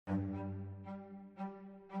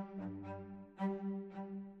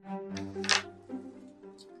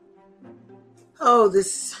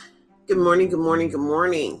Good morning, good morning, good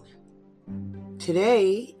morning.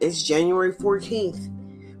 Today is January 14th.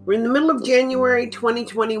 We're in the middle of January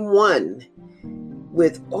 2021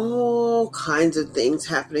 with all kinds of things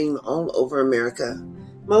happening all over America,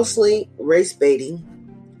 mostly race baiting.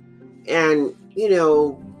 And,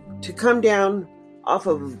 to come down off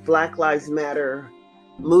of Black Lives Matter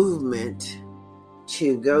movement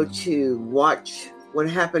to go to watch what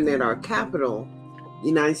happened at our capital, the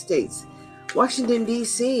United States, Washington,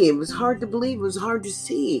 D.C., it was hard to believe, it was hard to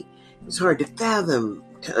see, it was hard to fathom,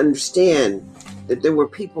 to understand that there were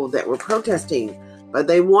people that were protesting, but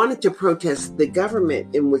they wanted to protest the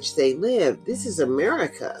government in which they live. This is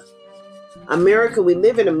America. America, we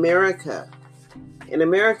live in America. In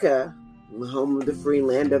America, the home of the free,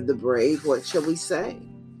 land of the brave, what shall we say?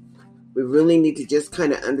 We really need to just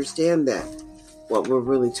kind of understand that what we're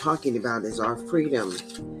really talking about is our freedom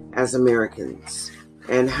as Americans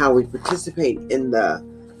and how we participate in the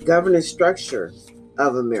governance structure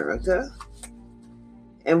of America.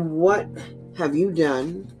 And what have you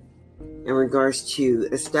done in regards to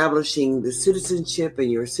establishing the citizenship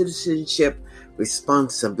and your citizenship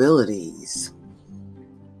responsibilities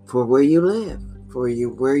for where you live,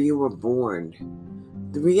 where you were born?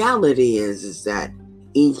 The reality is that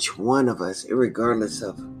each one of us, regardless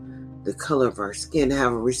of the color of our skin,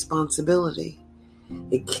 have a responsibility.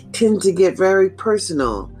 It tends to get very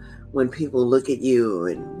personal when people look at you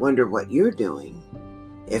and wonder what you're doing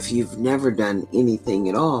if you've never done anything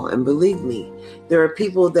at all. And believe me, there are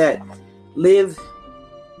people that live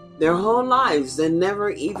their whole lives and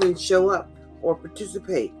never even show up or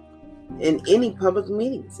participate in any public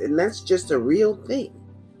meetings. And that's just a real thing.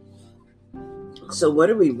 So what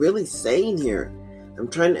are we really saying here? I'm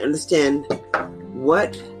trying to understand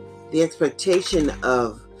what the expectation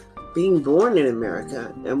of being born in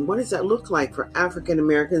America, and what does that look like for African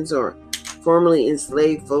Americans or formerly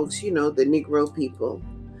enslaved folks, the Negro people,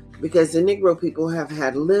 because the Negro people have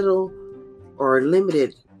had little or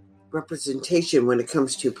limited representation when it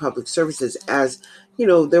comes to public services. As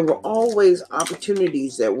there were always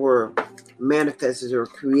opportunities that were manifested or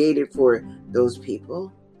created for those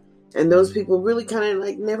people, and those people really kind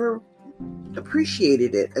of never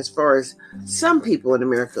appreciated it, as far as some people in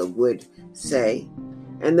America would say.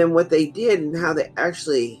 And then what they did and how they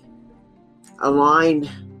actually aligned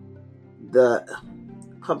the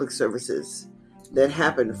public services that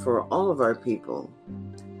happened for all of our people,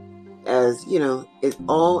 as it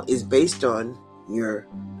all is based on your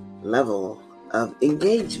level of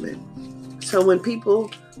engagement. So when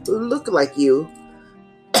people who look like you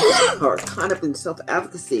are caught up in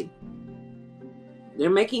self-advocacy,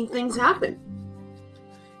 they're making things happen.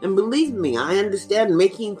 And believe me, I understand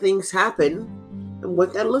making things happen and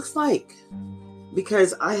what that looks like,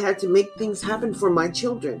 because I had to make things happen for my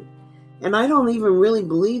children. And I don't even really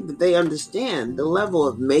believe that they understand the level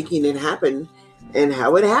of making it happen and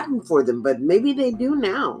how it happened for them. But maybe they do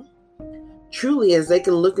now, truly, as they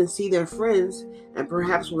can look and see their friends, and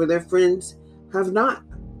perhaps where their friends have not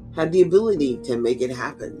had the ability to make it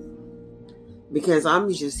happen. Because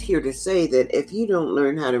I'm just here to say that if you don't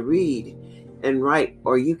learn how to read and write,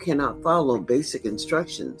 or you cannot follow basic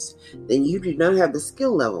instructions, then you do not have the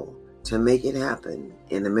skill level to make it happen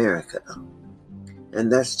in America.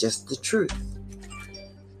 And that's just the truth.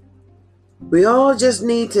 We all just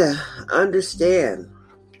need to understand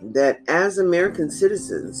that as American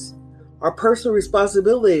citizens, our personal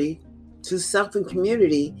responsibility to self and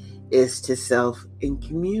community is to self and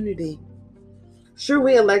community. Sure,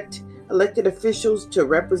 we elected officials to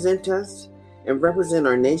represent us and represent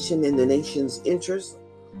our nation in the nation's interest.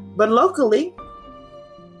 But locally,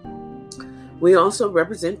 we also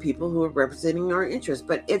represent people who are representing our interests.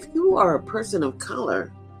 But if you are a person of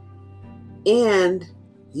color and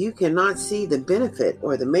you cannot see the benefit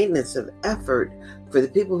or the maintenance of effort for the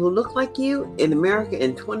people who look like you in America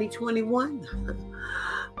in 2021,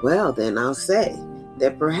 well, then I'll say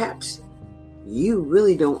that perhaps you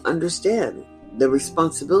really don't understand the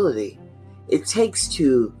responsibility it takes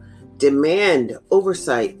to demand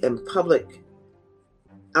oversight and public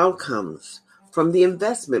outcomes from the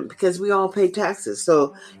investment, because we all pay taxes.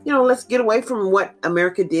 So, let's get away from what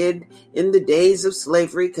America did in the days of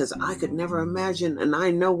slavery, because I could never imagine, and I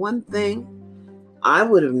know one thing, I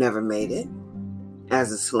would have never made it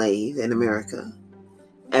as a slave in America,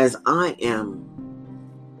 as I am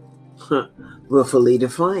willfully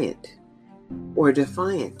defiant,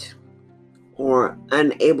 or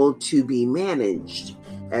unable to be managed,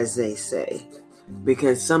 as they say,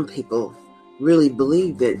 because some people really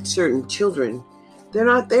believe that certain children, they're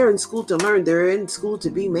not there in school to learn, they're in school to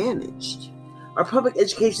be managed. Our public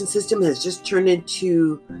education system has just turned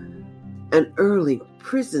into an early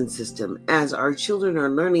prison system as our children are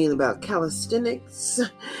learning about calisthenics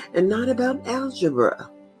and not about algebra?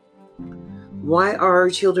 Why are our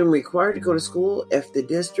children required to go to school if the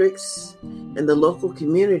districts and the local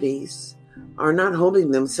communities are not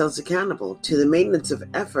holding themselves accountable to the maintenance of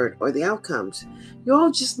effort or the outcomes? You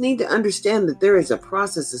all just need to understand that there is a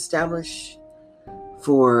process established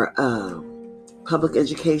for public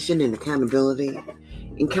education and accountability.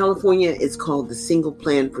 In California, it's called the Single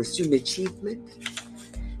Plan for Student Achievement,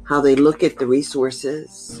 how they look at the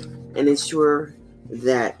resources and ensure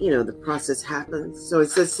that, the process happens. So it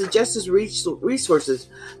says suggests resources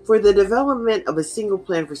for the development of a single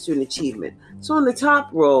plan for student achievement. So on the top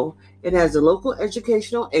row, it has the local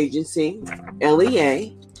educational agency,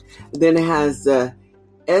 LEA. Then it has the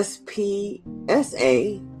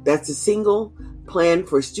SPSA, that's a single plan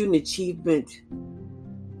for student achievement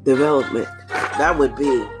development. That would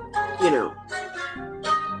be,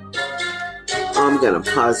 I'm going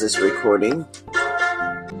to pause this recording.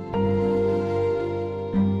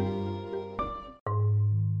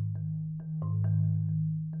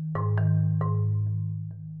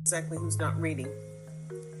 Exactly who's not reading.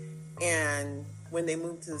 And when they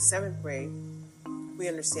move to the 7th grade, we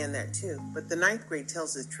understand that too. But the 9th grade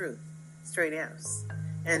tells the truth, straight F's.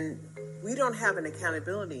 And we don't have an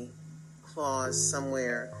accountability clause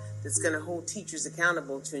somewhere that's going to hold teachers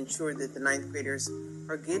accountable to ensure that the 9th graders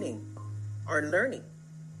are learning.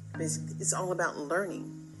 It's all about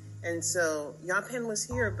learning. And so Yapen was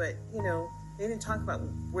here, but they didn't talk about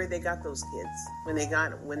where they got those kids. When they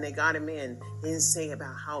got them in, they didn't say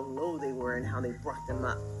about how low they were and how they brought them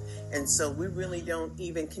up. And so we really don't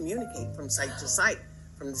even communicate from site to site,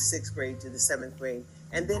 from the 6th grade to the 7th grade.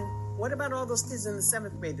 And then what about all those kids in the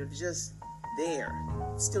 7th grade that are just there,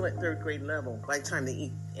 still at 3rd grade level by the time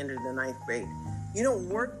they enter the 9th grade?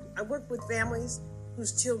 I work with families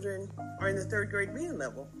whose children are in the 3rd grade reading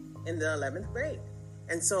level in the 11th grade.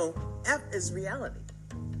 And so F is reality.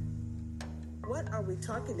 What are we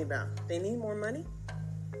talking about? They need more money?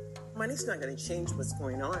 Money's not going to change what's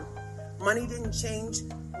going on. Money didn't change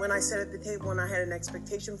when I sat at the table and I had an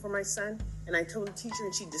expectation for my son and I told the teacher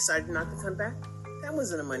and she decided not to come back. That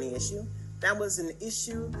wasn't a money issue. That was an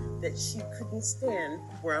issue that she couldn't stand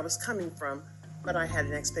where I was coming from, but I had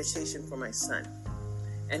an expectation for my son.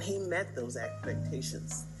 And he met those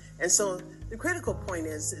expectations. And so the critical point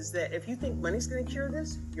is that if you think money's going to cure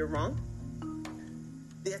this, you're wrong.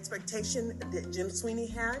 The expectation that Jim Sweeney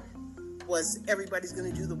had was everybody's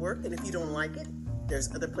going to do the work, and if you don't like it,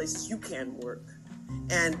 there's other places you can work.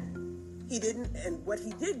 And he didn't, and what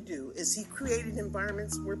he did do is he created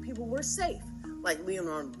environments where people were safe, like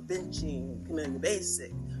Leonardo da Vinci and Camilla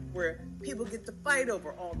Basic, where people get to fight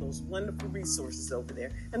over all those wonderful resources over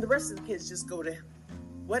there, and the rest of the kids just go to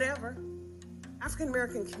whatever. African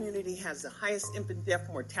American community has the highest infant death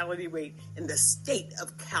mortality rate in the state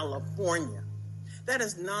of California. That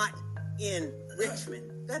is not in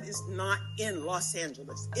Richmond. That is not in Los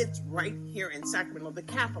Angeles. It's right here in Sacramento, the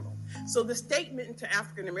capital. So the statement to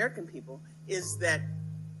African American people is that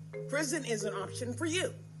prison is an option for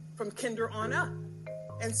you from kinder on up.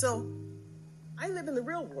 And so I live in the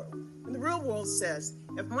real world. And the real world says,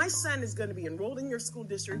 if my son is going to be enrolled in your school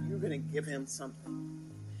district, you're going to give him something.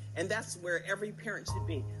 And that's where every parent should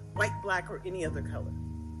be, white, black, or any other color.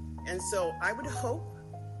 And so I would hope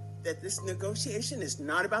that this negotiation is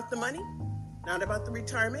not about the money, not about the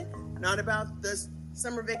retirement, not about the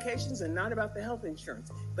summer vacations, and not about the health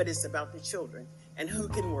insurance, but it's about the children and who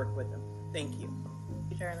can work with them. Thank you.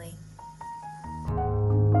 Darlene.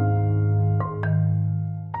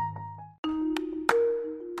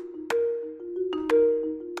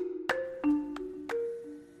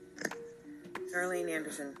 Darlene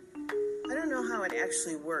Anderson. I don't know how it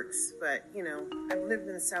actually works, but, I've lived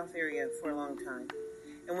in the South area for a long time.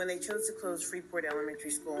 And when they chose to close Freeport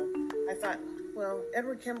Elementary School, I thought, well,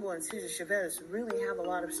 Edward Kimball and Cesar Chavez really have a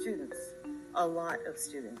lot of students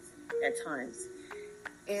at times.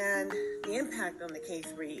 And the impact on the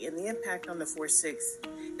K-3 and the impact on the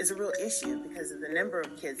 4-6 is a real issue because of the number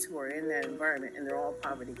of kids who are in that environment, and they're all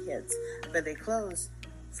poverty kids. But they closed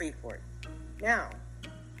Freeport. Now,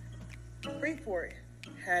 Freeport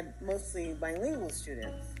had mostly bilingual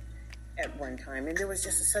students at one time, and there was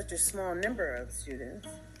just such a small number of students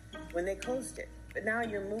when they closed it. But now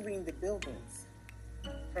you're moving the buildings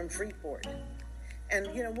from Freeport. And,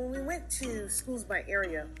 when we went to schools by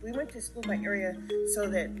area, so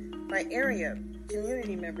that by area,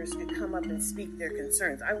 community members could come up and speak their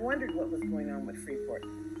concerns. I wondered what was going on with Freeport.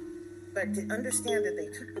 But to understand that they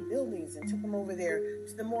took the buildings and took them over there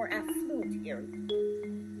to the more affluent area,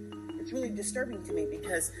 it's really disturbing to me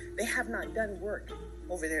because they have not done work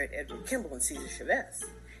over there at Edward Kimball and Cesar Chavez.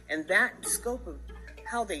 And that scope of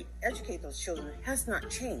how they educate those children has not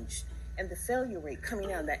changed. And the failure rate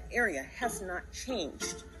coming out of that area has not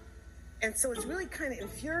changed. And so it's really kind of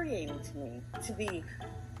infuriating to me to be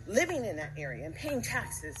living in that area and paying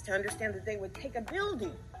taxes to understand that they would take a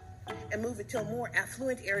building and move it to a more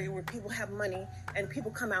affluent area where people have money and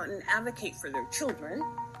people come out and advocate for their children.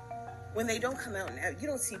 When they don't come out and you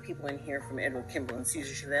don't see people in here from Edward Kimball and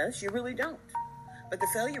Cesar Chavez, you really don't. But the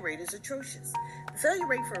failure rate is atrocious. The failure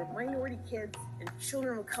rate for minority kids and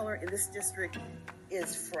children of color in this district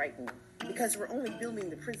is frightening because we're only building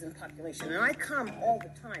the prison population. And I come all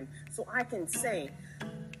the time so I can say,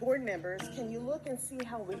 board members, can you look and see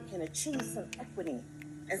how we can achieve some equity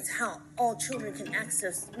and how all children can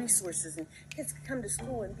access resources and kids can come to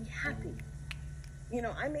school and be happy. You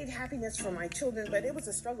know, I made happiness for my children, but it was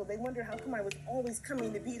a struggle. They wonder how come I was always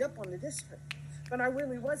coming to beat up on the district. But I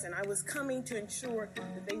really wasn't. I was coming to ensure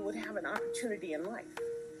that they would have an opportunity in life.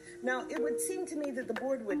 Now, it would seem to me that the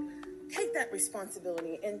board would take that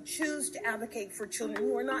responsibility and choose to advocate for children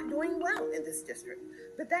who are not doing well in this district.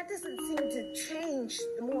 But that doesn't seem to change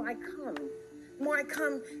the more I come. The more I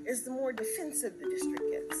come is the more defensive the district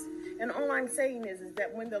gets. And all I'm saying is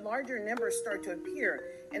that when the larger numbers start to appear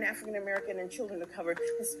and African American and children of color,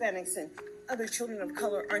 Hispanics and other children of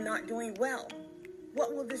color are not doing well,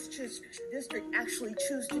 what will this district actually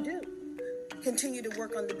choose to do? Continue to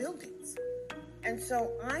work on the buildings. And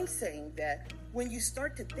so I'm saying that when you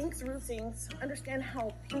start to think through things, understand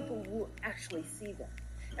how people will actually see them.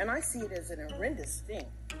 And I see it as an horrendous thing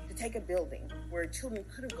to take a building where children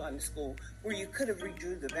could have gone to school, where you could have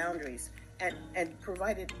redrew the boundaries and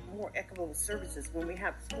provided more equitable services when we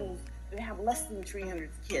have schools that have less than 300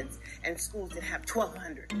 kids and schools that have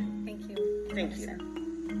 1,200. Thank you. Thank you.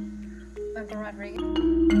 Member Rodriguez.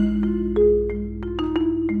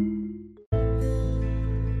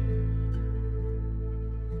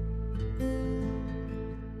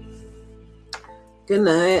 Good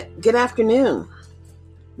night. Good afternoon.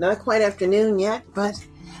 Not quite afternoon yet, but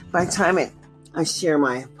by the time I share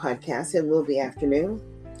my podcast, it will be afternoon.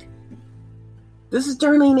 This is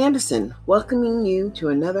Darlene Anderson, welcoming you to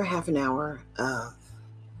another half an hour of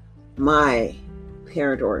my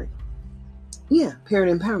parent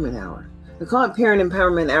empowerment hour. I call it parent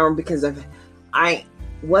empowerment hour because I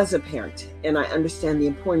was a parent and I understand the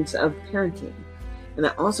importance of parenting. And I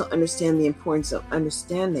also understand the importance of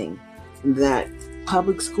understanding that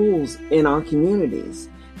public schools in our communities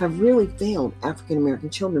have really failed African American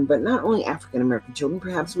children, but not only African American children,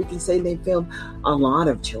 perhaps we can say they failed a lot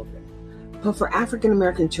of children. But for African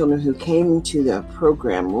American children who came into the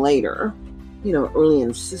program later, early in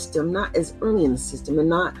the system, not as early in the system, and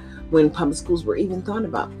not when public schools were even thought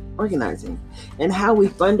about organizing, and how we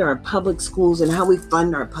fund our public schools and how we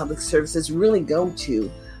fund our public services really go to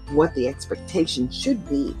what the expectation should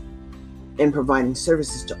be in providing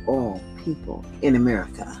services to all people in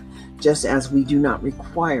America, just as we do not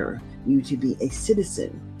require you to be a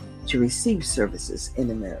citizen to receive services in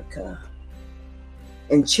America.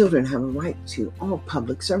 And children have a right to all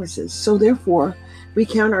public services. So therefore, we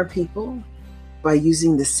count our people by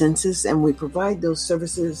using the census, and we provide those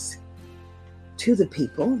services to the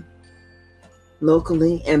people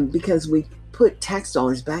locally, and because we put tax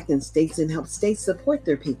dollars back in states and help states support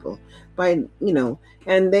their people by,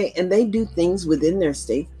 and they do things within their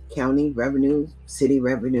state, county revenue, city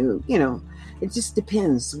revenue, it just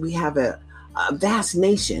depends. We have a vast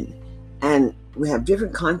nation, and we have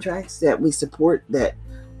different contracts that we support that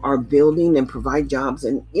are building and provide jobs.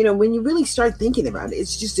 And, when you really start thinking about it,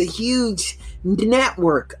 it's just a huge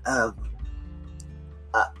network of,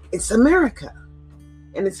 it's America.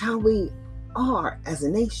 And it's how we are as a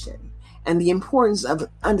nation, and the importance of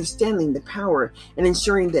understanding the power and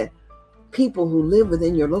ensuring that people who live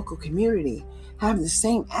within your local community have the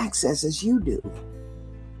same access as you do,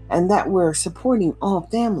 and that we're supporting all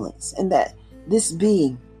families, and that this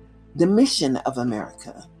being the mission of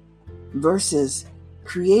America versus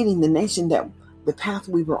creating the nation that the path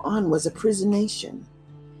we were on was a prison nation.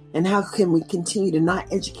 And how can we continue to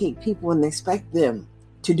not educate people and expect them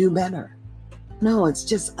to do better? No, it's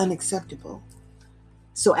just unacceptable.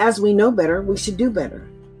 So as we know better, we should do better.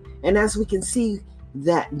 And as we can see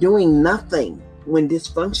that doing nothing when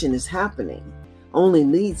dysfunction is happening only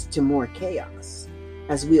leads to more chaos,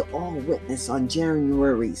 as we all witnessed on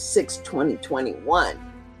January 6, 2021,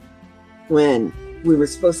 when we were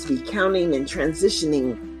supposed to be counting and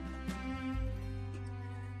transitioning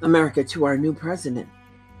America to our new president,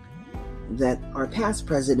 that our past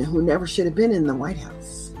president, who never should have been in the White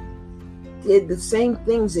House, did the same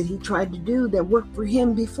things that he tried to do that worked for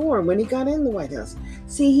him before when he got in the White House.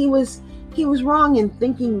 See, he was He was wrong in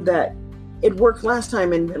thinking that it worked last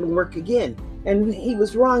time and it'll work again. And he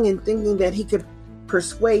was wrong in thinking that he could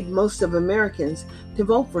persuade most of Americans to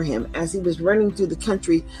vote for him as he was running through the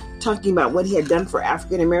country talking about what he had done for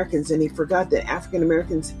African Americans, and he forgot that African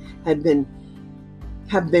Americans have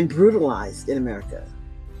been brutalized in America.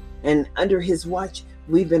 And under his watch,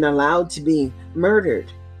 we've been allowed to be murdered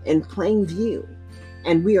in plain view.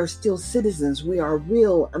 And we are still citizens. We are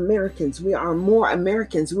real Americans. We are more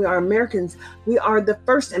Americans. We are Americans. We are the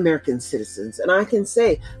first American citizens. And I can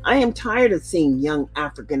say, I am tired of seeing young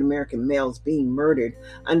African American males being murdered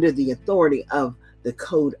under the authority of the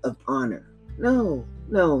Code of Honor. No.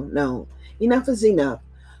 Enough is enough.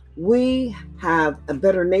 We have a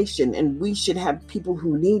better nation, and we should have people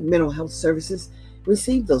who need mental health services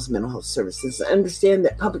receive those mental health services. Understand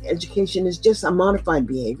that public education is just a modified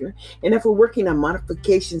behavior. And if we're working on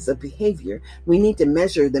modifications of behavior, we need to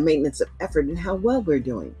measure the maintenance of effort and how well we're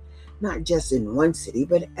doing, not just in one city,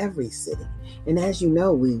 but every city. And as you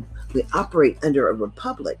know, we operate under a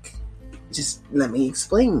republic. Just let me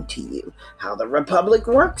explain to you how the republic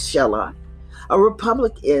works, shall I? A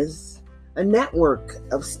republic is a network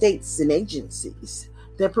of states and agencies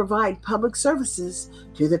that provide public services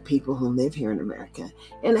to the people who live here in America.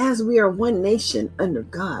 And as we are one nation under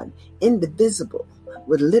God, indivisible,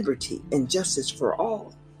 with liberty and justice for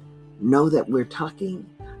all, know that we're talking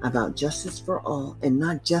about justice for all and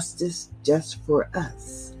not justice just for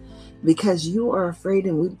us. Because you are afraid,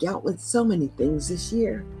 and we've dealt with so many things this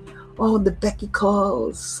year. Oh, the Becky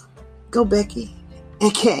calls. Go Becky.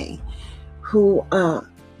 Okay. Who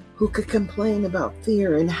could complain about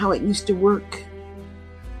fear and how it used to work.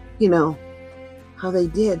 You know, how they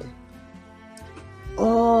did.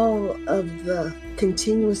 All of the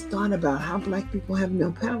continuous thought about how Black people have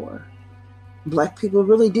no power. Black people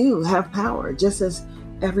really do have power, just as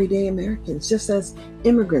everyday Americans, just as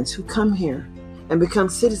immigrants who come here and become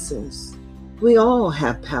citizens. We all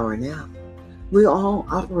have power now. We all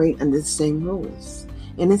operate under the same rules.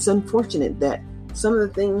 And it's unfortunate that some of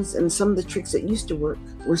the things and some of the tricks that used to work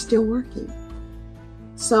were still working.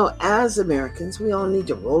 So as Americans, we all need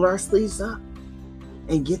to roll our sleeves up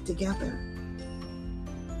and get together,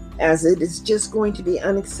 as it is just going to be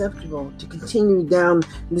unacceptable to continue down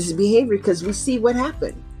this behavior, because we see what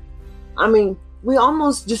happened. I mean, we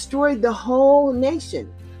almost destroyed the whole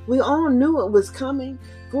nation. We all knew it was coming.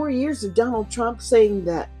 4 years of Donald Trump saying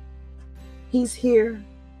that he's here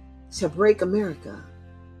to break America,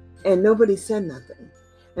 and nobody said nothing.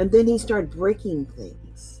 And then he started breaking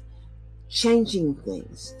things, changing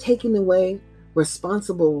things, taking away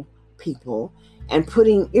responsible people and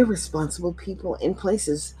putting irresponsible people in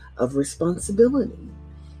places of responsibility.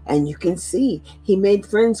 And you can see he made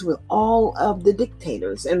friends with all of the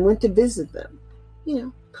dictators and went to visit them. You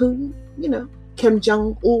know, Putin, you know, Kim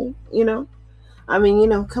Jong-un, you know. I mean, you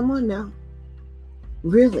know, come on now.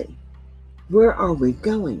 Really, where are we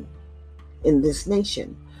going in this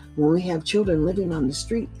nation when we have children living on the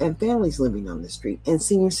street and families living on the street and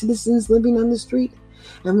senior citizens living on the street,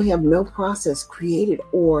 and we have no process created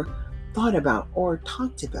or thought about or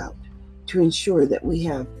talked about to ensure that we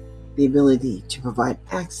have the ability to provide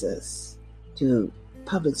access to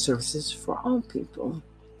public services for all people?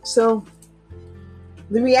 So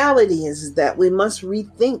the reality is that we must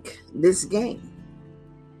rethink this game.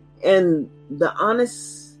 And the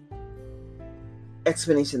honest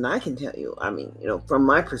explanation I can tell you, I mean, you know, from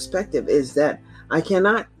my perspective, is that I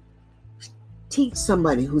cannot teach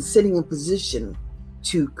somebody who's sitting in position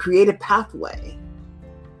to create a pathway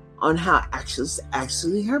on how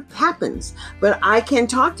actually happens. But I can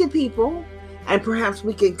talk to people, and perhaps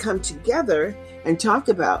we can come together and talk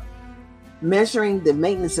about measuring the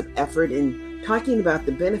maintenance of effort and talking about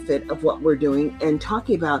the benefit of what we're doing and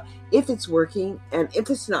talking about if it's working, and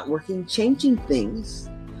if it's not working, changing things.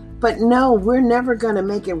 But no, we're never going to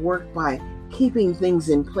make it work by keeping things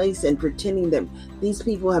in place and pretending that these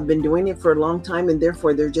people have been doing it for a long time and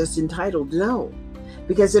therefore they're just entitled. No,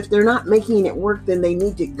 because if they're not making it work, then they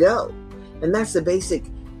need to go. And that's the basic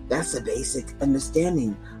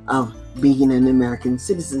understanding of being an American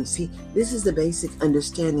citizen. See, this is the basic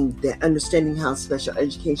understanding how special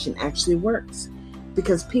education actually works,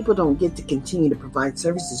 because people don't get to continue to provide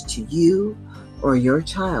services to you or your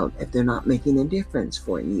child if they're not making a difference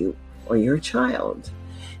for you or your child.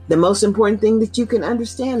 The most important thing that you can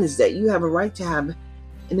understand is that you have a right to have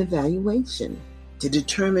an evaluation to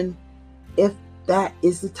determine if that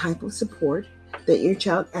is the type of support that your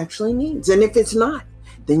child actually needs. And if it's not,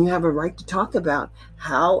 then you have a right to talk about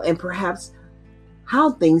how and perhaps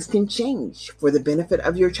how things can change for the benefit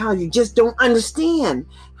of your child. You just don't understand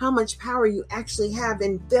how much power you actually have,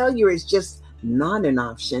 and failure is just not an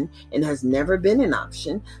option and has never been an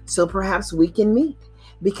option. So perhaps we can meet,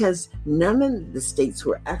 because none of the states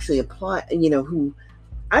who actually apply, who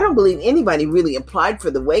I don't believe anybody really applied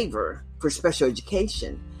for the waiver for special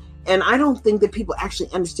education. And I don't think that people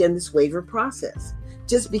actually understand this waiver process.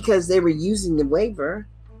 Just because they were using the waiver,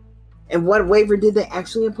 and what waiver did they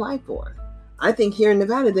actually apply for? I think here in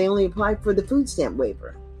Nevada, they only applied for the food stamp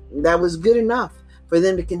waiver. That was good enough for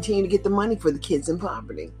them to continue to get the money for the kids in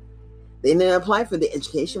poverty. They didn't apply for the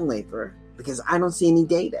education waiver because I don't see any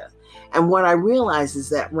data. And what I realize is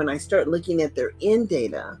that when I start looking at their end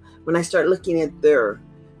data, when I start looking at their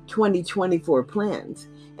 2024 plans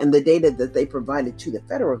and the data that they provided to the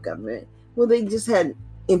federal government, well, they just had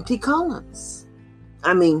empty columns.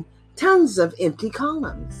 I mean, tons of empty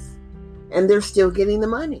columns. And they're still getting the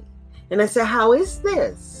money. And I said, how is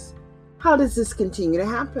this? How does this continue to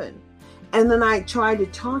happen? And then I try to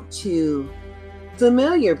talk to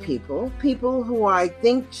familiar people who I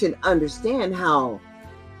think should understand how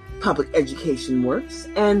public education works.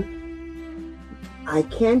 And I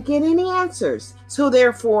can't get any answers. So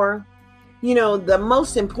therefore, the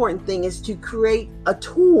most important thing is to create a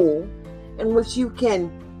tool in which you can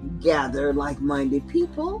gather like-minded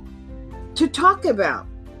people to talk about.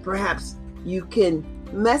 Perhaps you can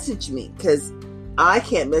message me, because I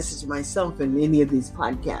can't message myself in any of these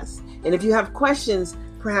podcasts. And if you have questions,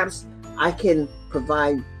 perhaps I can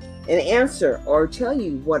provide an answer or tell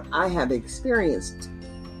you what I have experienced,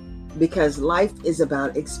 because life is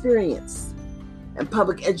about experience and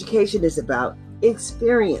public education is about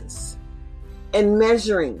experience and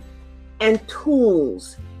measuring and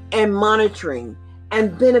tools and monitoring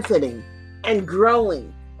and benefiting and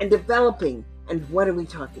growing and developing. And what are we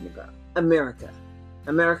talking about? America.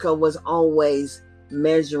 America was always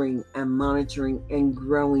measuring and monitoring and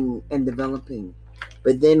growing and developing.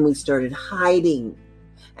 But then we started hiding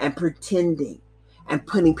and pretending and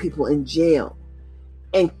putting people in jail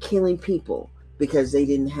and killing people because they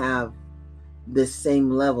didn't have the same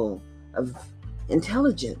level of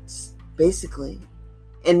intelligence, basically,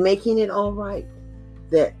 and making it all right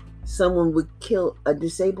that someone would kill a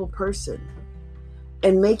disabled person,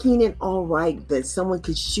 and making it all right that someone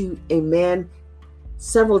could shoot a man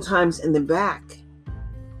several times in the back,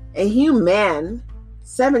 a human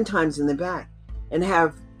 7 times in the back,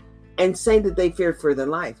 and say that they fear for their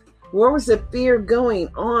life. Where was the fear going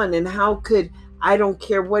on? And how could, I don't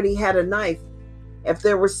care what he had a knife, if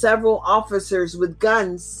there were several officers with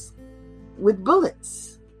guns, with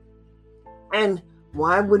bullets? And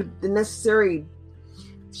why would the necessary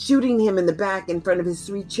shooting him in the back in front of his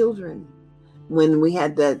 3 children? When we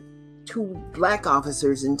had the 2 black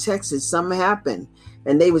officers in Texas, something happened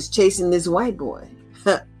and they was chasing this white boy.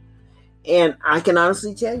 And I can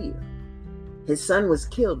honestly tell you, his son was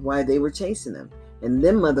killed while they were chasing him. And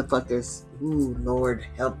them motherfuckers, ooh, Lord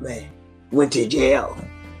help me, went to jail.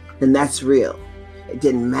 And that's real. It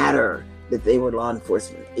didn't matter that they were law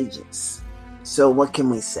enforcement agents. So what can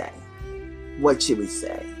we say? What should we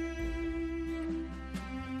say?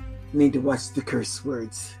 Need to watch the curse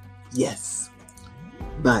words. Yes.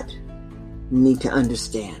 But we need to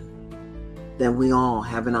understand that we all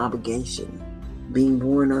have an obligation, being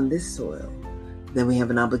born on this soil, that we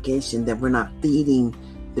have an obligation that we're not feeding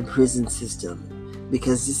the prison system,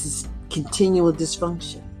 because this is continual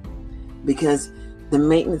dysfunction, because the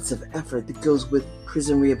maintenance of effort that goes with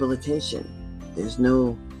prison rehabilitation, there's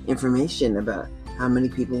no information about how many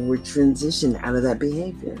people were transitioned out of that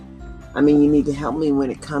behavior. I mean, you need to help me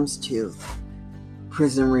when it comes to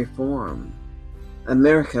prison reform,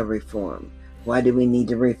 America reform. Why do we need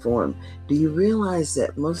to reform? Do you realize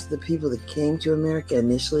that most of the people that came to America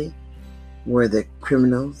initially were the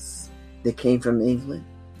criminals that came from England,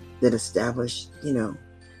 that established,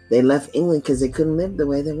 they left England because they couldn't live the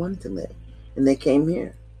way they wanted to live. And they came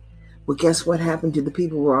here. Well, guess what happened to the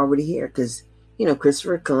people who were already here? Because,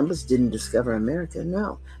 Christopher Columbus didn't discover America.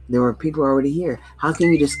 No, there were people already here. How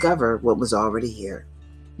can you discover what was already here?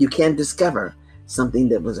 You can't discover something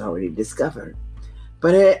that was already discovered.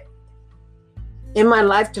 But in my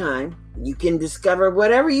lifetime, you can discover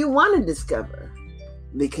whatever you want to discover,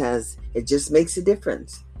 because it just makes a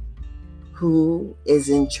difference who is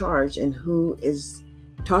in charge and who is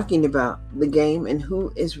talking about the game and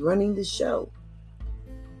who is running the show.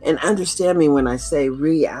 And understand me when I say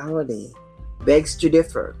reality begs to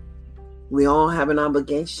differ. We all have an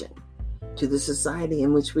obligation to the society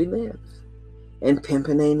in which we live. And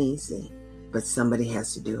pimping ain't easy, but somebody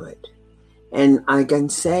has to do it. And I can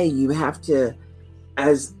say you have to,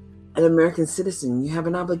 as an American citizen, you have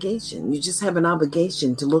an obligation. You just have an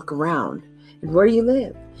obligation to look around at where you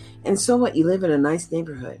live. And so what? You live in a nice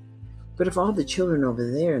neighborhood. But if all the children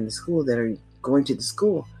over there in the school that are going to the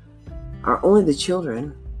school are only the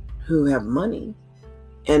children who have money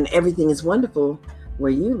and everything is wonderful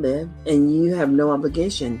where you live, and you have no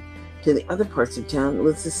obligation to the other parts of town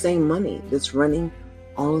with the same money that's running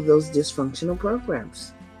all of those dysfunctional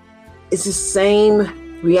programs. It's the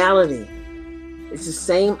same reality. It's the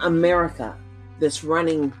same America that's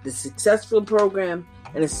running the successful program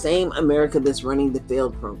and the same America that's running the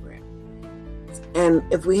failed program. And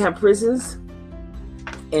if we have prisons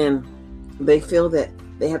and they feel that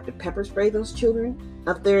they have to pepper spray those children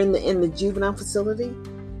up there in the juvenile facility,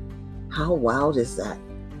 how wild is that?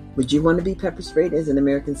 Would you want to be pepper sprayed as an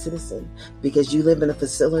American citizen because you live in a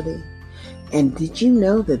facility? And did you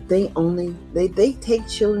know that they take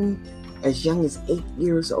children as young as 8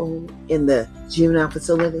 years old in the juvenile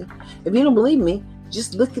facility? If you don't believe me,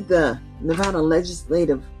 just look at the Nevada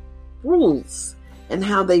legislative rules and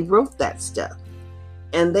how they wrote that stuff.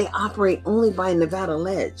 And they operate only by Nevada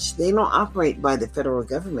Ledge. They don't operate by the federal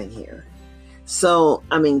government here. So,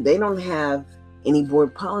 they don't have any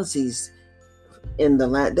board policies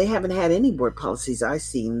they haven't had any board policies I've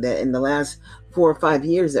seen that in the last 4 or 5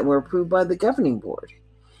 years that were approved by the governing board.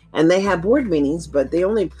 And they have board meetings, but they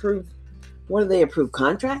only approve, what do they approve?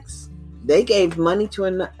 Contracts? They gave money to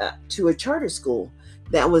a charter school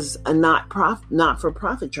that was a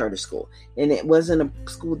not-for-profit charter school. And it wasn't a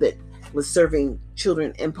school that was serving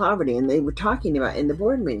children in poverty. And they were talking about in the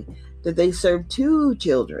board meeting that they served two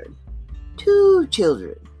children who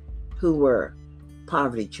were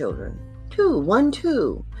poverty children. Two.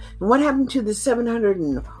 And what happened to the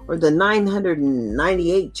 700 or the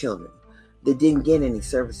 998 children that didn't get any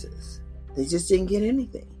services? They just didn't get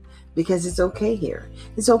anything because it's okay here.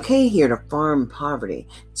 It's okay here to farm poverty,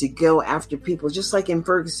 to go after people, just like in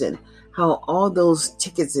Ferguson, how all those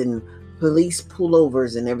tickets and police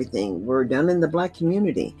pullovers and everything were done in the black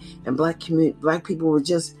community, and black people were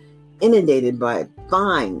just inundated by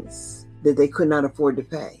fines that they could not afford to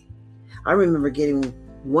pay. I remember getting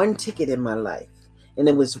one ticket in my life, and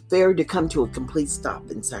it was fair to come to a complete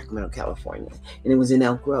stop in Sacramento, California, and it was in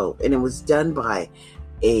Elk Grove, and it was done by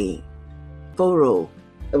a photo.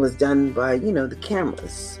 It was done by, the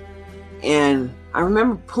cameras. And I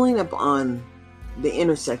remember pulling up on the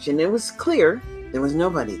intersection. It was clear. There was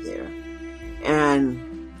nobody there.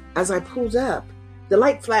 And as I pulled up, the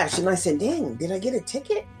light flashed, and I said, dang, did I get a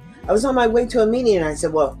ticket? I was on my way to a meeting, and I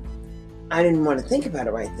said, well, I didn't want to think about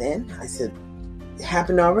it right then. I said, it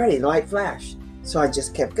happened already. The light flashed. So I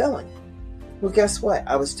just kept going. Well, guess what?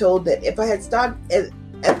 I was told that if I had stopped at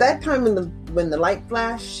that time when the light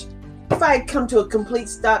flashed, if I had come to a complete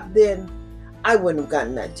stop then, I wouldn't have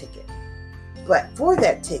gotten that ticket. But for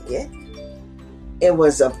that ticket, it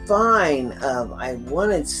was a fine of, I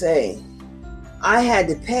want to say, I had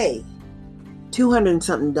to pay $200 and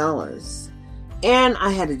something. And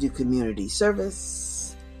I had to do community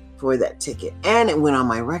service for that ticket. And it went on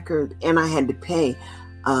my record. And I had to pay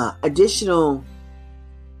additional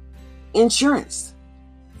insurance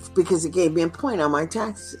because it gave me a point on my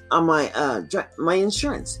tax, on my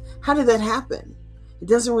insurance. How did that happen? It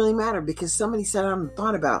doesn't really matter because somebody sat down and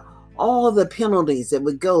thought about all the penalties that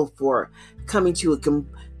would go for coming to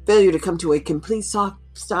failure to come to a complete stop,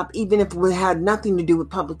 even if it had nothing to do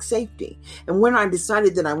with public safety. And when I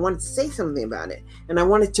decided that I wanted to say something about it, and I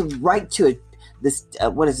wanted to write to I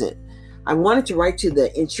wanted to write to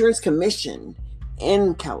the Insurance Commission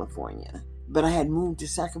in California, but I had moved to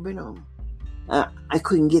Sacramento. I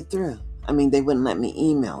couldn't get through. They wouldn't let me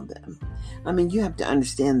email them. You have to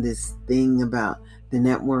understand this thing about the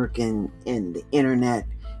network and the internet,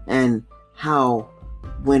 and how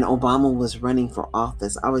when Obama was running for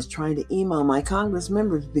office, I was trying to email my Congress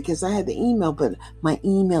members because I had the email, but my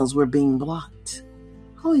emails were being blocked.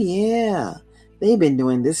 Oh yeah, they've been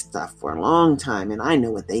doing this stuff for a long time, and I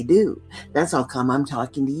know what they do. That's how come I'm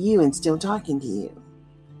talking to you and still talking to you.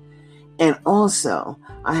 And also,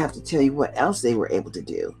 I have to tell you what else they were able to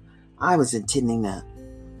do. I was attending a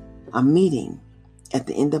meeting at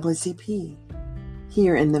the NAACP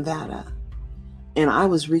here in Nevada, and I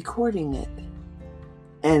was recording it.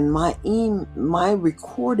 And my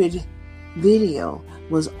recorded video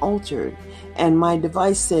was altered, and my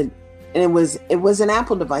device said, and it was an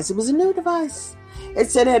Apple device. It was a new device.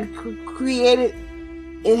 It said it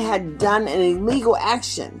had done an illegal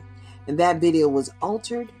action, and that video was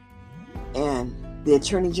altered, and the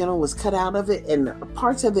Attorney General was cut out of it, and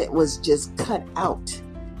parts of it was just cut out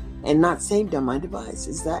and not saved on my device.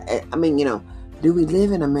 Is that, do we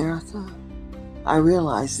live in America? I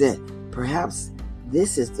realized that perhaps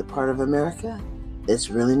this is the part of America that's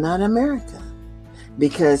really not America.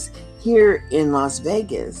 Because here in Las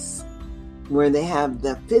Vegas, where they have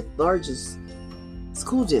the 5th largest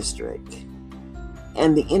school district,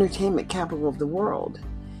 and the entertainment capital of the world.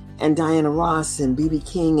 And Diana Ross and B.B.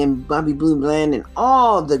 King and Bobby Blue Bland and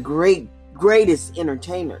all the greatest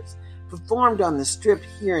entertainers performed on the Strip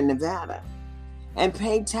here in Nevada and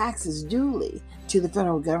paid taxes duly to the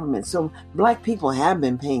federal government. So black people have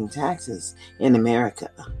been paying taxes in America.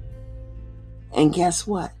 And guess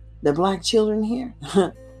what? The black children here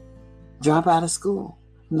drop out of school.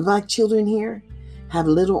 The black children here have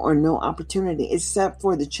little or no opportunity, except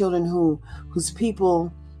for the children whose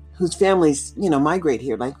families, migrate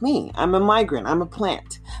here, like me. I'm a migrant. I'm a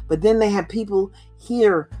plant. But then they have people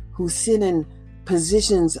here who sit in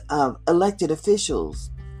positions of elected officials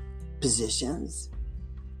positions,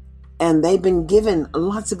 and they've been given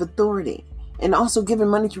lots of authority and also given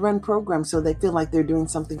money to run programs, so they feel like they're doing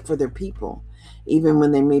something for their people, even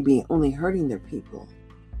when they may be only hurting their people,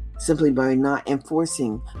 simply by not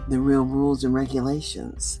enforcing the real rules and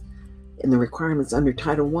regulations and the requirements under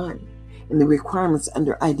Title I and the requirements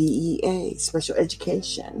under IDEA, special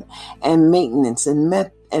education and maintenance and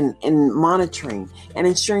monitoring and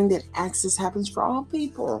ensuring that access happens for all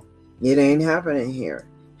people. It ain't happening here.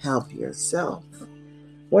 Help yourself.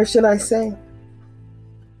 What should I say?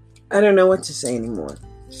 I don't know what to say anymore.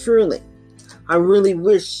 Truly. I really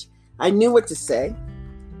wish I knew what to say,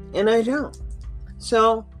 and I don't.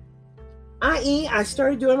 So, I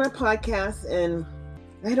started doing my podcast, and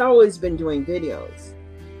I had always been doing videos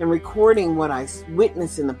and recording what I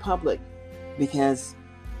witnessed in the public, because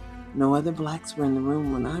no other blacks were in the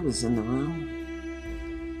room when I was in the room.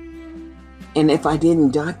 And if I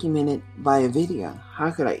didn't document it by a video,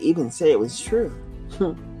 how could I even say it was true?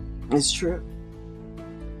 It's true.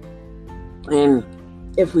 And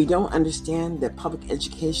if we don't understand that public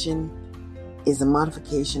education is a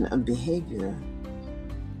modification of behavior,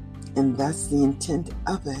 and that's the intent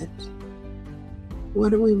of it,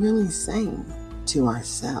 what are we really saying to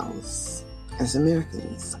ourselves as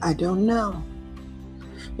Americans? I don't know.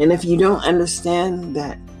 And if you don't understand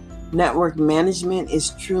that network management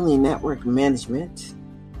is truly network management,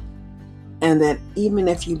 and that even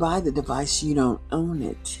if you buy the device, you don't own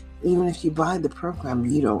it. Even if you buy the program,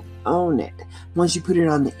 you don't own it. Once you put it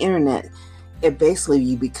on the internet, it basically,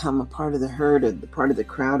 you become a part of the herd or the part of the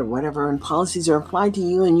crowd or whatever, and policies are applied to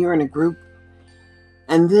you and you're in a group.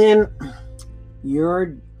 And then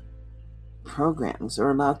your programs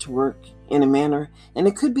are allowed to work in a manner, and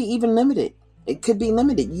it could be even limited. It could be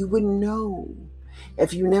limited. You wouldn't know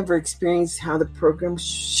if you never experienced how the program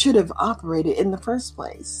should have operated in the first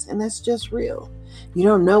place. And that's just real. You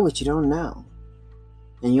don't know what you don't know.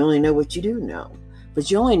 And you only know what you do know. But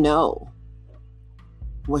you only know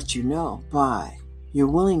what you know by your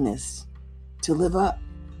willingness to live up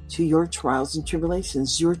to your trials and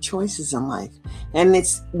tribulations, your choices in life. And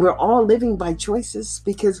we're all living by choices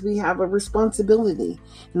because we have a responsibility,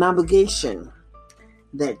 an obligation.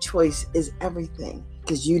 That choice is everything.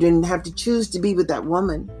 Because you didn't have to choose to be with that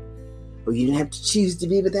woman, or you didn't have to choose to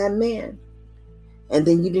be with that man. And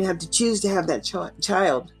then you didn't have to choose to have that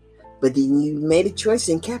child, but then you made a choice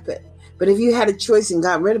and kept it. But if you had a choice and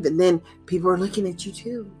got rid of it, then people are looking at you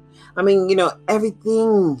too. I mean,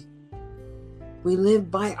 everything, we live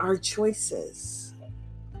by our choices.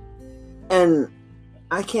 And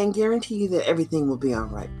I can't guarantee you that everything will be all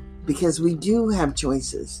right, because we do have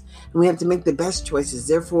choices and we have to make the best choices.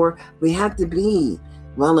 Therefore, we have to be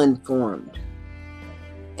well-informed.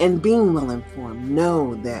 And being well-informed,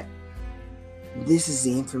 know that this is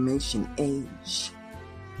the information age.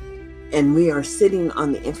 And we are sitting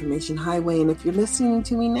on the information highway. And if you're listening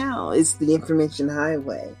to me now, it's the information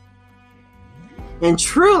highway. And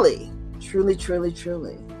truly, truly, truly,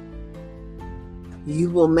 truly, you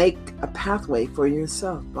will make a pathway for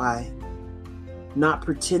yourself by not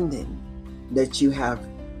pretending that you have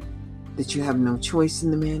no choice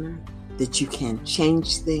in the matter, that you can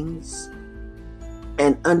change things,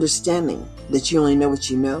 and understanding that you only know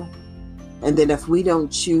what you know, and that if we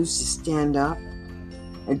don't choose to stand up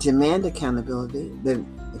and demand accountability, then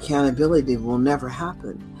accountability will never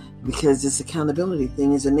happen, because this accountability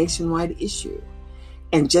thing is a nationwide issue.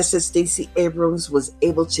 And just as Stacey Abrams was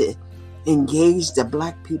able to engage the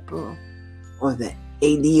black people, or the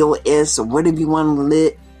ADOS, or whatever you want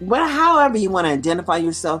to however you want to identify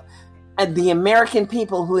yourself, the American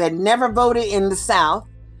people who had never voted in the South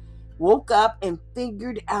woke up and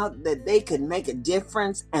figured out that they could make a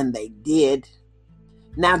difference, and they did.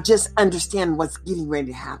 Now just understand what's getting ready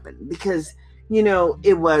to happen, because,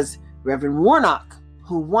 it was Reverend Warnock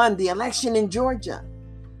who won the election in Georgia.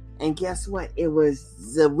 And guess what? It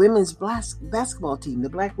was the women's basketball team, the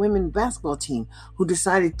black women basketball team, who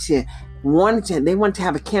decided they wanted to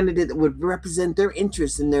have a candidate that would represent their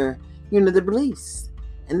interests and their, their beliefs.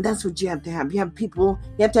 And that's what you have to have. You have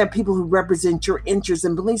to have people who represent your interests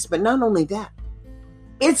and beliefs. But not only that,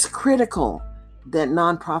 it's critical that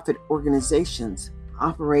nonprofit organizations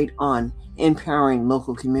operate on empowering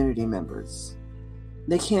local community members.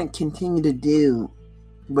 They can't continue to do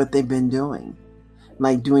what they've been doing,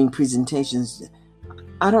 like doing presentations.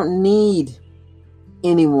 I don't need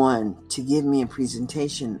anyone to give me a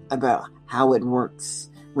presentation about how it works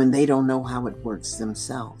when they don't know how it works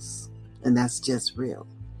themselves. And that's just real.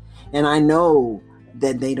 And I know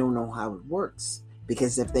that they don't know how it works,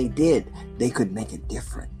 because if they did, they could make a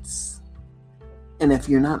difference. And if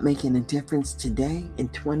you're not making a difference today in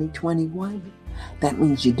 2021, that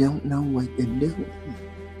means you don't know what you're doing.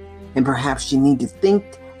 And perhaps you need to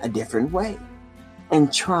think a different way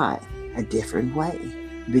and try a different way,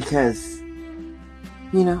 because,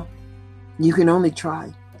 you can only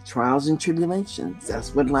try. Trials and tribulations.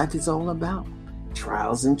 That's what life is all about.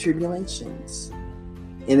 Trials and tribulations.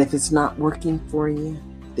 And if it's not working for you,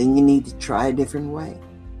 then you need to try a different way.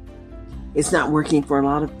 It's not working for a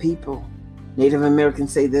lot of people. Native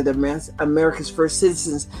Americans say they're America's first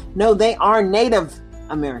citizens. No, they are Native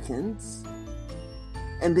Americans.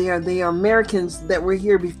 And they are Americans that were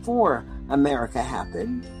here before America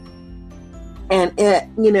happened. And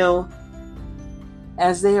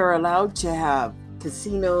as they are allowed to have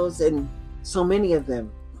casinos, and so many of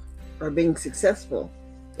them are being successful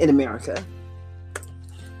in America,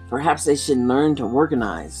 perhaps they should learn to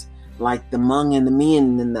organize like the Hmong and the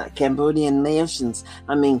Mien and the Cambodian nations.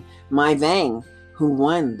 Mai Vang, who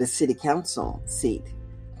won the city council seat,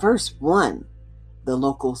 first won the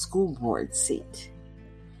local school board seat.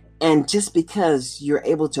 And just because you're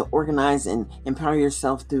able to organize and empower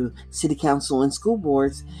yourself through city council and school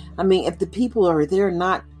boards, if the people are there,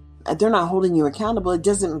 they're not holding you accountable, it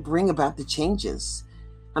doesn't bring about the changes.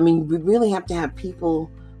 We really have to have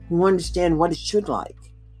people who understand what it should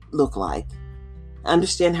look like,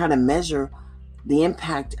 understand how to measure the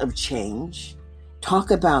impact of change,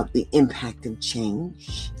 talk about the impact of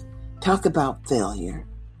change, talk about failure,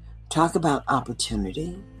 talk about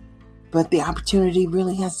opportunity. But the opportunity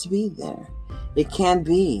really has to be there. It can't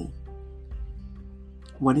be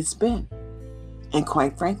what it's been. And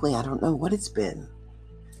quite frankly, I don't know what it's been.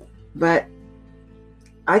 But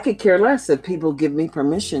I could care less if people give me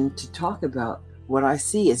permission to talk about what I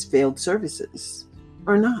see as failed services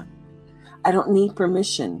or not. I don't need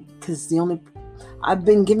permission, because I've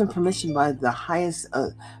been given permission by the highest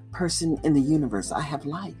person in the universe. I have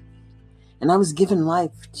life. And I was given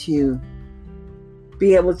life to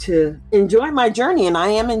be able to enjoy my journey, and I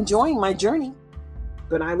am enjoying my journey.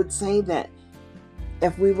 But I would say that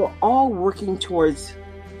if we were all working towards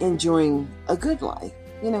enjoying a good life,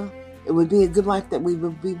 it would be a good life that we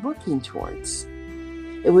would be working towards.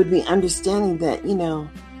 It would be understanding that,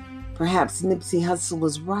 perhaps Nipsey Hussle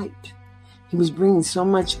was right. He was bringing so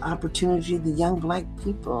much opportunity to the young Black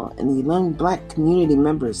people and the young Black community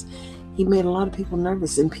members. He made a lot of people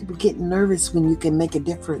nervous, and people get nervous when you can make a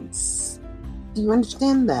difference. Do you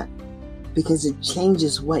understand that? Because it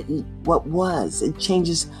changes what was. It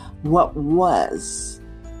changes what was,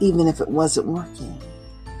 even if it wasn't working.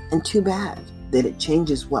 And too bad that it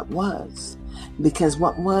changes what was, because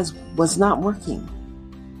what was not working.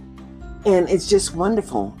 And it's just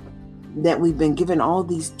wonderful that we've been given all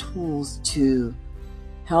these tools to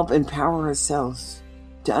help empower ourselves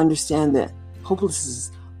to understand that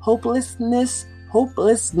hopelessness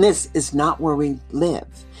is not where we live.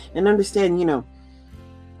 And understand,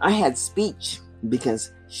 I had speech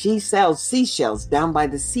because she sells seashells down by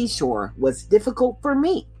the seashore was difficult for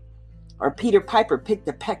me. Or Peter Piper picked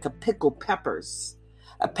a peck of pickled peppers.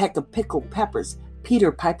 A peck of pickled peppers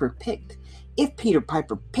Peter Piper picked. If Peter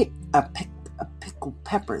Piper picked a peck of pickled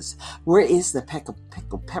peppers, where is the peck of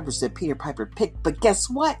pickled peppers that Peter Piper picked? But guess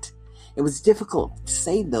what? It was difficult to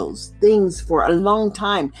say those things for a long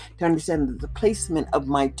time, to understand that the placement of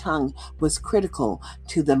my tongue was critical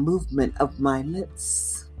to the movement of my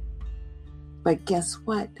lips. But guess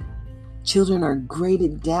what? Children are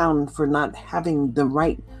graded down for not having the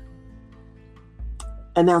right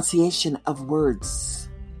enunciation of words.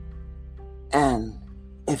 And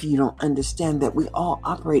if you don't understand that we all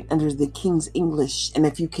operate under the King's English, and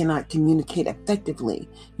if you cannot communicate effectively,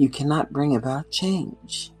 you cannot bring about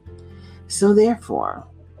change. So therefore,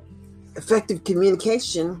 effective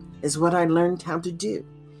communication is what I learned how to do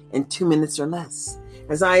in 2 minutes or less.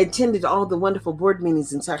 As I attended all the wonderful board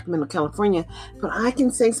meetings in Sacramento, California, but I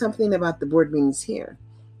can say something about the board meetings here.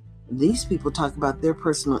 These people talk about their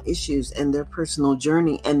personal issues and their personal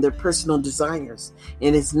journey and their personal desires.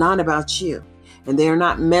 And it's not about you. And they are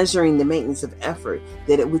not measuring the maintenance of effort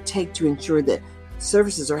that it would take to ensure that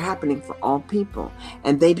services are happening for all people.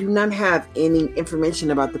 And they do not have any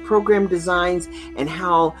information about the program designs and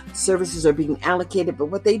how services are being allocated. But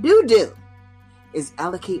what they do is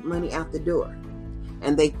allocate money out the door.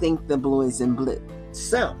 And they think the blue is in blue.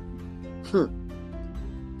 So,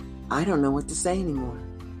 I don't know what to say anymore.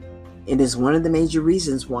 It is one of the major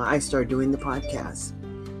reasons why I started doing the podcast.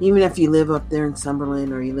 Even if you live up there in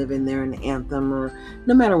Summerlin, or you live in there in Anthem, or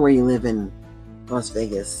no matter where you live in Las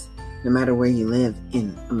Vegas, no matter where you live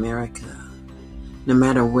in America, no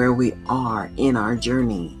matter where we are in our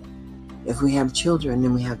journey, if we have children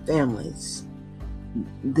and we have families,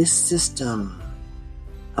 this system,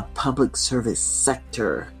 a public service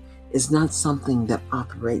sector, is not something that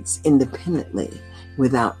operates independently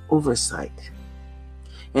without oversight.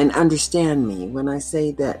 And understand me when I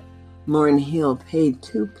say that Lauryn Hill paid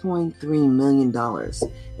 $2.3 million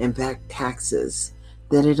in back taxes,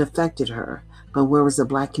 that it affected her. But where was the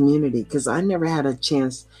Black community? Because I never had a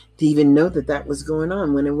chance to even know that that was going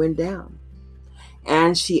on when it went down.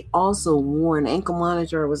 And she also wore an ankle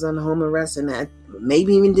monitor, was on home arrest, and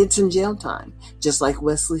maybe even did some jail time, just like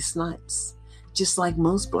Wesley Snipes, just like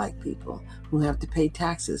most Black people who have to pay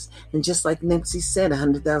taxes. And just like Nipsey said,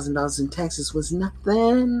 $100,000 in taxes was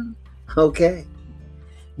nothing. Okay.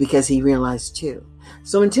 Because he realized too.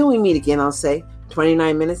 So until we meet again, I'll say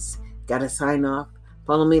 29 minutes, gotta sign off.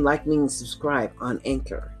 Follow me, like me, and subscribe on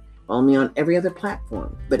Anchor. Follow me on every other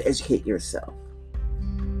platform, but educate yourself.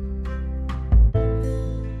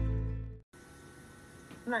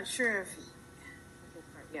 I'm not sure if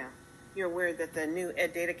you're aware that the new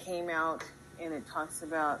Ed data came out, and it talks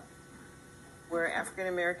about where African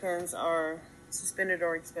Americans are suspended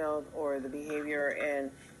or expelled, or the behavior.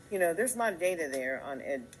 And, there's a lot of data there on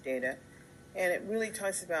Ed data. And it really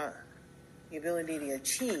talks about the ability to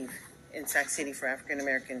achieve in Sac City for African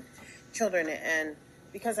American children. And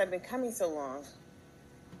because I've been coming so long,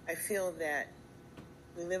 I feel that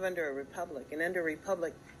we live under a republic. And under a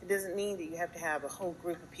republic, it doesn't mean that you have to have a whole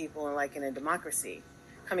group of people, like in a democracy,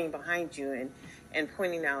 coming behind you and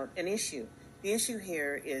pointing out an issue. The issue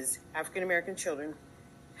here is African American children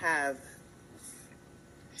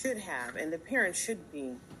should have, and the parents should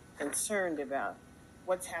be concerned about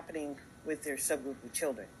what's happening with their subgroup of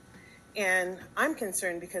children. And I'm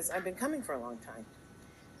concerned because I've been coming for a long time,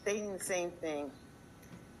 saying the same thing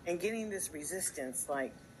and getting this resistance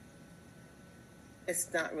like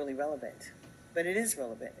it's not really relevant. But it is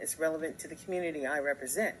relevant. It's relevant to the community I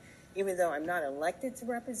represent. Even though I'm not elected to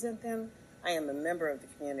represent them, I am a member of the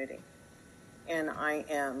community. And I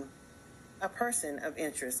am a person of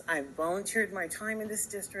interest. I've volunteered my time in this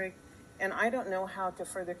district, and I don't know how to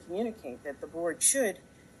further communicate that the board should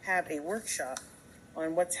have a workshop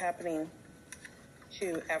on what's happening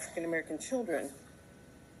to African American children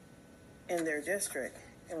in their district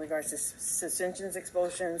in regards to suspensions,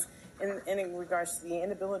 expulsions, and in regards to the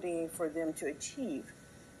inability for them to achieve,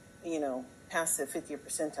 past the 50th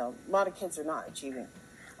percentile. A lot of kids are not achieving.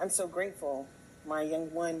 I'm so grateful. My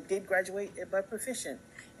young one did graduate but proficient,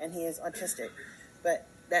 and he is autistic. But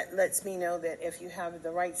that lets me know that if you have the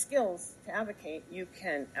right skills to advocate, you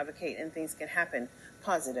can advocate and things can happen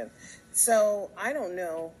positive. So I don't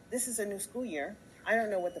know. This is a new school year. I don't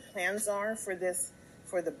know what the plans are for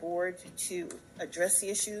the board to address the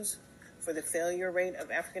issues for the failure rate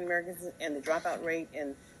of African Americans and the dropout rate,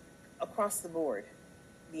 and across the board,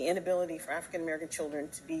 the inability for African American children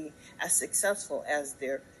to be as successful as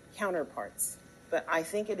their counterparts. But I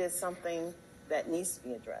think it is something that needs to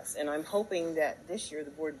be addressed, and I'm hoping that this year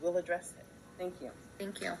the board will address it. Thank you.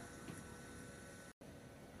 Thank you.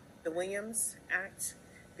 The Williams Act,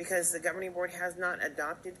 because the governing board has not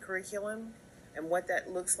adopted curriculum, and what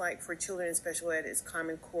that looks like for children in special ed is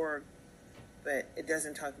Common Core, but it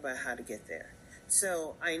doesn't talk about how to get there.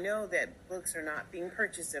 So I know that books are not being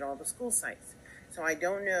purchased at all the school sites. So I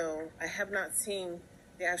don't know, I have not seen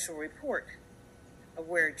the actual report of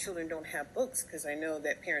where children don't have books, because I know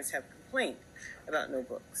that parents have complained about no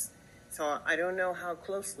books. So I don't know how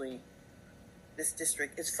closely this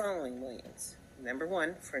district is following Williams. Number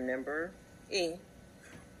one, for number E.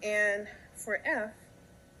 And for F,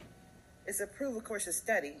 is approve a course of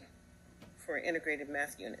study for integrated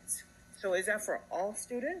math units. So is that for all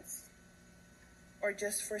students or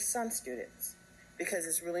just for some students? Because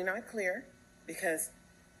it's really not clear, because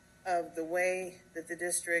of the way that the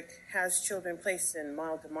district has children placed in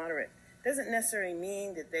mild to moderate. Doesn't necessarily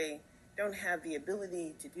mean that they don't have the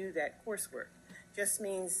ability to do that coursework. Just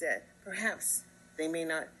means that perhaps they may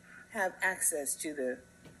not have access to the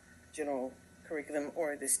general curriculum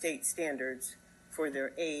or the state standards for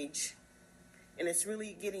their age. And it's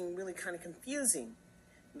really getting kind of confusing,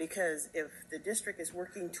 because if the district is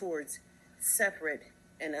working towards separate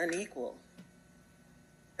and unequal,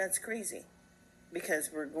 that's crazy, because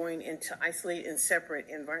we're going into isolated and separate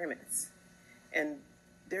environments. And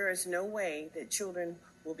there is no way that children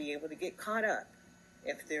will be able to get caught up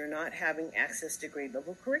if they're not having access to grade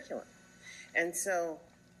level curriculum. And so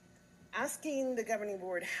asking the governing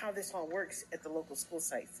board how this all works at the local school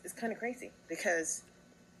sites is kind of crazy, because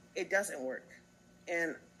it doesn't work.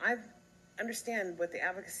 And I understand what the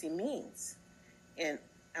advocacy means in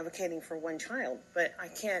advocating for one child, but I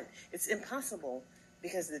can't, it's impossible,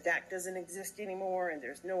 because the DAC doesn't exist anymore and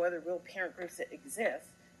there's no other real parent groups that exist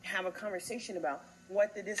to have a conversation about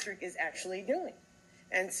what the district is actually doing.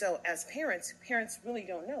 And so as parents really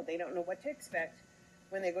don't know. They don't know what to expect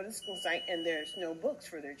when they go to the school site and there's no books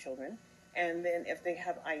for their children. And then if they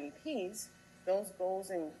have IEPs, those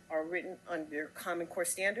goals are written under Common Core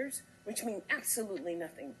standards, which mean absolutely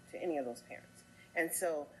nothing to any of those parents. And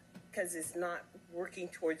so, because it's not working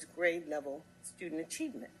towards grade level student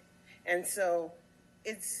achievement. And so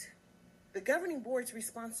it's the governing board's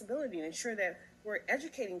responsibility to ensure that we're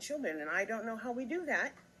educating children. And I don't know how we do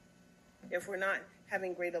that if we're not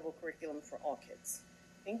having grade level curriculum for all kids.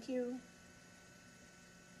 Thank you.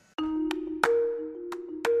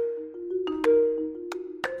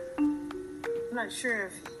 I'm not sure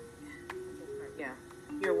if,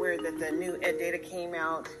 you're aware that the new ed data came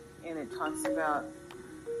out, and it talks about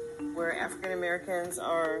where African Americans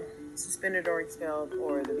are suspended or expelled,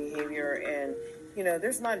 or the behavior. And,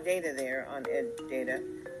 there's a lot of data there on ed data.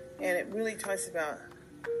 And it really talks about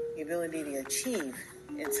the ability to achieve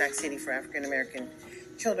in Sac City for African American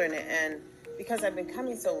children. And because I've been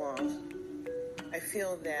coming so long, I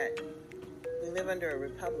feel that we live under a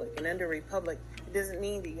republic. And under a republic, it doesn't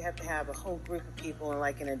mean that you have to have a whole group of people,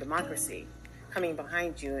 like in a democracy, coming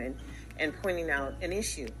behind you and pointing out an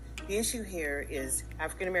issue. The issue here is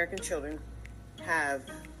African American children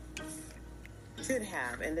should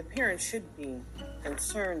have, and the parents should be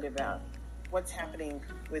concerned about what's happening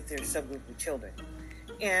with their subgroup of children.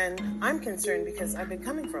 And I'm concerned because I've been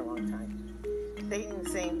coming for a long time, stating the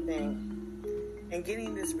same thing and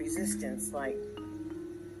getting this resistance like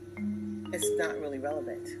it's not really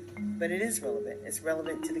relevant. But it is relevant. It's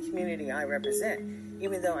relevant to the community I represent.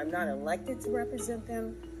 Even though I'm not elected to represent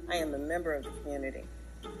them, I am a member of the community.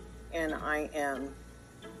 And I am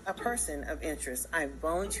a person of interest. I've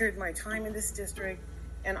volunteered my time in this district,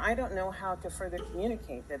 and I don't know how to further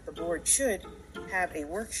communicate that the board should have a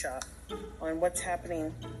workshop on what's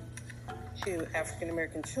happening to African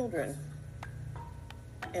American children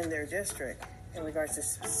in their district in regards to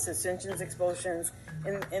suspensions, expulsions,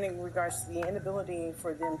 and in regards to the inability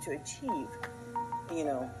for them to achieve,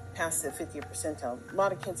 past the 50th percentile. A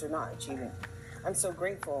lot of kids are not achieving. I'm so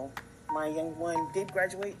grateful. My young one did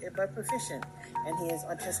graduate above proficient, and he is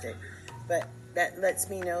autistic. But that lets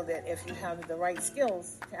me know that if you have the right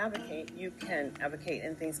skills to advocate, you can advocate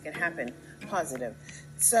and things can happen positive.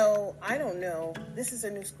 So I don't know. This is a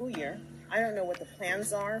new school year. I don't know what the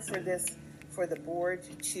plans are for the board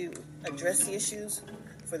to address the issues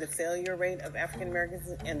for the failure rate of African Americans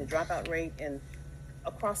and the dropout rate and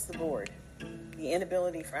across the board. The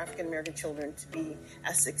inability for African American children to be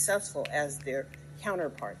as successful as their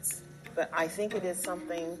counterparts. But I think it is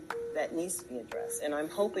something that needs to be addressed. And I'm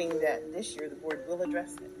hoping that this year the board will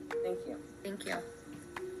address it. Thank you. Thank you.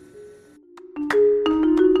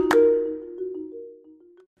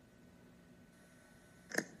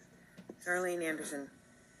 Charlene Anderson.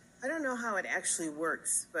 I don't know how it actually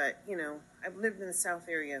works, but, I've lived in the South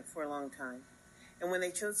area for a long time. And when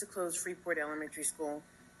they chose to close Freeport Elementary School,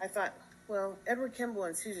 I thought, well, Edward Kimball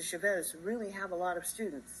and Cesar Chavez really have a lot of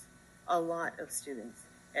students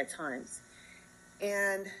at times.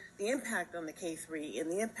 And the impact on the K-3 and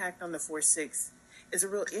the impact on the 4-6 is a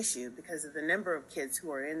real issue because of the number of kids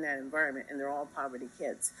who are in that environment, and they're all poverty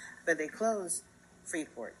kids. But they closed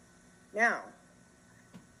Freeport. Now,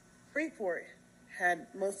 Freeport had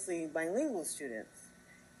mostly bilingual students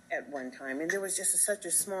at one time, and there was just such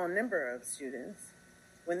a small number of students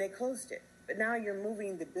when they closed it. But now you're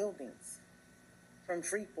moving the buildings from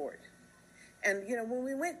Freeport. And, when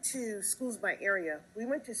we went to schools by area,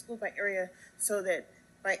 so that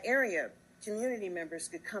by area, community members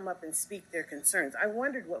could come up and speak their concerns. I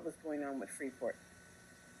wondered what was going on with Freeport.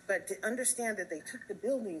 But to understand that they took the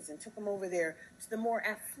buildings and took them over there to the more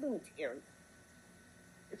affluent area,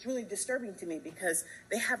 it's really disturbing to me because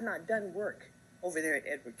they have not done work over there at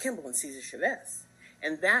Edward Kimball and Cesar Chavez.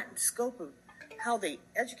 And that scope of how they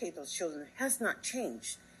educate those children has not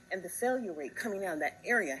changed. And the failure rate coming out of that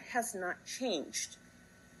area has not changed.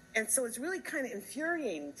 And so it's really kind of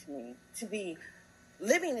infuriating to me to be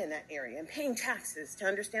living in that area and paying taxes to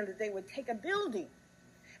understand that they would take a building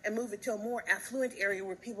and move it to a more affluent area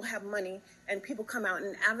where people have money and people come out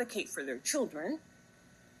and advocate for their children.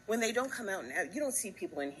 When they don't come out, and you don't see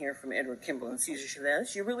people in here from Edward Kimball and Cesar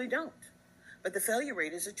Chavez, you really don't. But the failure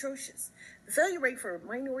rate is atrocious. The failure rate for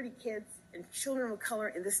minority kids and children of color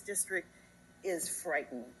in this district is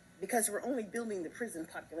frightening because we're only building the prison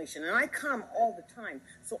population. And I come all the time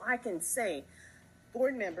so I can say,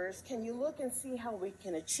 board members, can you look and see how we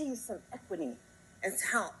can achieve some equity and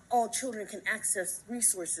how all children can access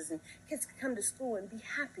resources and kids can come to school and be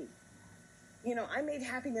happy? You know, I made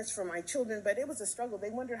happiness for my children, but it was a struggle.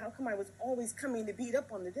 They wondered how come I was always coming to beat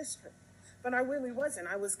up on the district. But I really wasn't.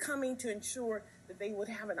 I was coming to ensure that they would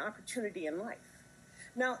have an opportunity in life.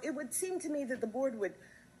 Now, it would seem to me that the board would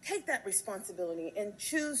take that responsibility and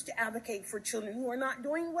choose to advocate for children who are not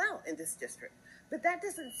doing well in this district. But that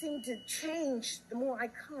doesn't seem to change the more I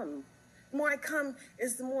come. The more I come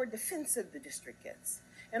is the more defensive the district gets.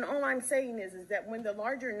 And all I'm saying is that when the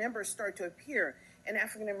larger numbers start to appear, and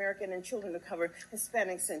African American and children of color,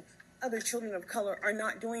 Hispanics and other children of color are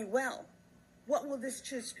not doing well, what will this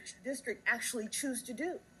district actually choose to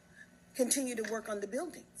do? Continue to work on the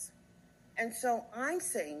buildings. And so I'm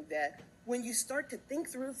saying that when you start to think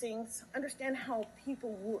through things, understand how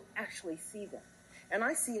people will actually see them. And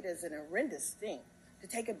I see it as an horrendous thing to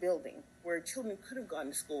take a building where children could have gone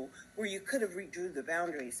to school, where you could have redrew the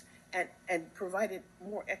boundaries and provided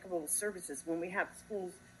more equitable services when we have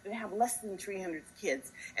schools that have less than 300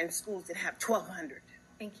 kids and schools that have 1,200.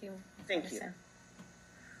 Thank you. Thank you.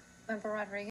 Member Rodriguez.